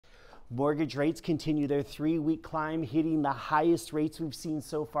Mortgage rates continue their 3-week climb, hitting the highest rates we've seen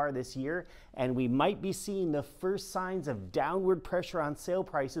so far this year, and we might be seeing the first signs of downward pressure on sale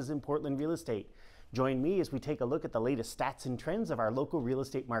prices in Portland real estate. Join me as we take a look at the latest stats and trends of our local real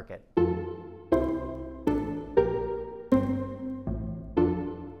estate market.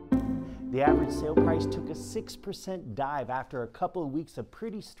 The average sale price took a 6% dive after a couple of weeks of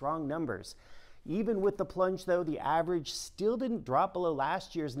pretty strong numbers. Even with the plunge though, the average still didn't drop below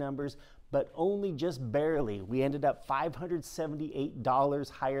last year's numbers, but only just barely. We ended up $578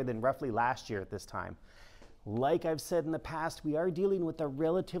 higher than roughly last year at this time. Like I've said in the past, we are dealing with a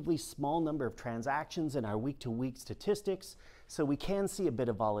relatively small number of transactions in our week-to-week statistics, so we can see a bit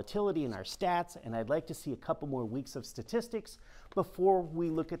of volatility in our stats, and I'd like to see a couple more weeks of statistics before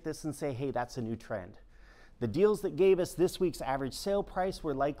we look at this and say, hey, that's a new trend. The deals that gave us this week's average sale price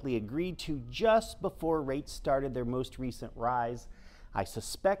were likely agreed to just before rates started their most recent rise. I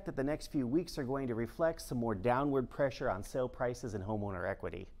suspect that the next few weeks are going to reflect some more downward pressure on sale prices and homeowner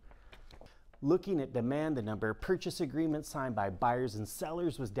equity. Looking at demand, the number of purchase agreements signed by buyers and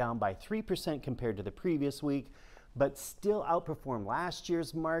sellers was down by 3% compared to the previous week, but still outperformed last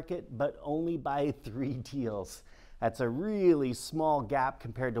year's market, but only by 3 deals. That's a really small gap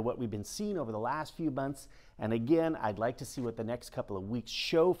compared to what we've been seeing over the last few months. And again, I'd like to see what the next couple of weeks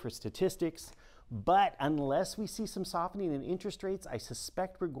show for statistics. But unless we see some softening in interest rates, I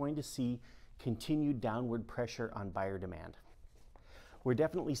suspect we're going to see continued downward pressure on buyer demand. We're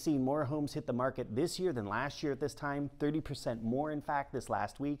definitely seeing more homes hit the market this year than last year at this time, 30% more in fact this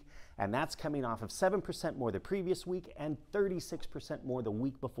last week, and that's coming off of 7% more the previous week and 36% more the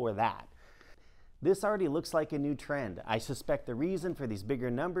week before that. This already looks like a new trend. I suspect the reason for these bigger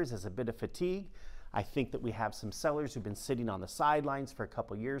numbers is a bit of fatigue. I think that we have some sellers who've been sitting on the sidelines for a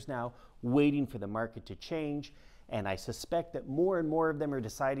couple years now, waiting for the market to change, and I suspect that more and more of them are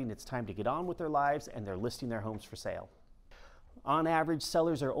deciding it's time to get on with their lives and they're listing their homes for sale. On average,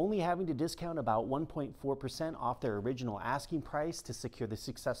 sellers are only having to discount about 1.4% off their original asking price to secure the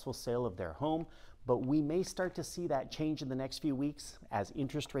successful sale of their home, but we may start to see that change in the next few weeks as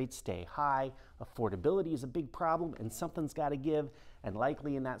interest rates stay high. Affordability is a big problem and something's got to give, and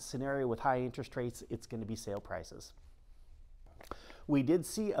likely in that scenario with high interest rates, it's going to be sale prices. We did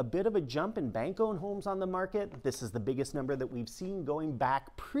see a bit of a jump in bank-owned homes on the market. This is the biggest number that we've seen going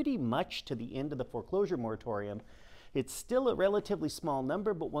back pretty much to the end of the foreclosure moratorium. It's still a relatively small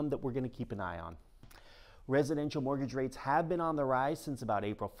number, but one that we're going to keep an eye on. Residential mortgage rates have been on the rise since about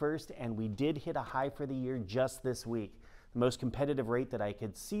April 1st, and we did hit a high for the year just this week. The most competitive rate that I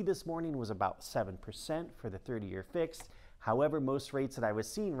could see this morning was about 7% for the 30-year fixed. However, most rates that I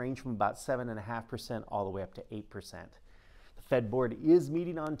was seeing range from about 7.5% all the way up to 8%. The Fed board is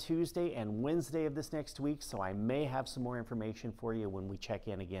meeting on Tuesday and Wednesday of this next week, so I may have some more information for you when we check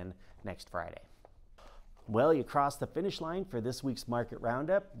in again next Friday. Well, you crossed the finish line for this week's Market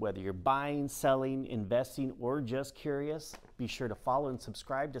Roundup. Whether you're buying, selling, investing, or just curious, be sure to follow and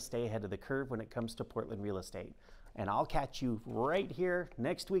subscribe to stay ahead of the curve when it comes to Portland real estate. And I'll catch you right here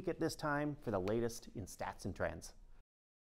next week at this time for the latest in stats and trends.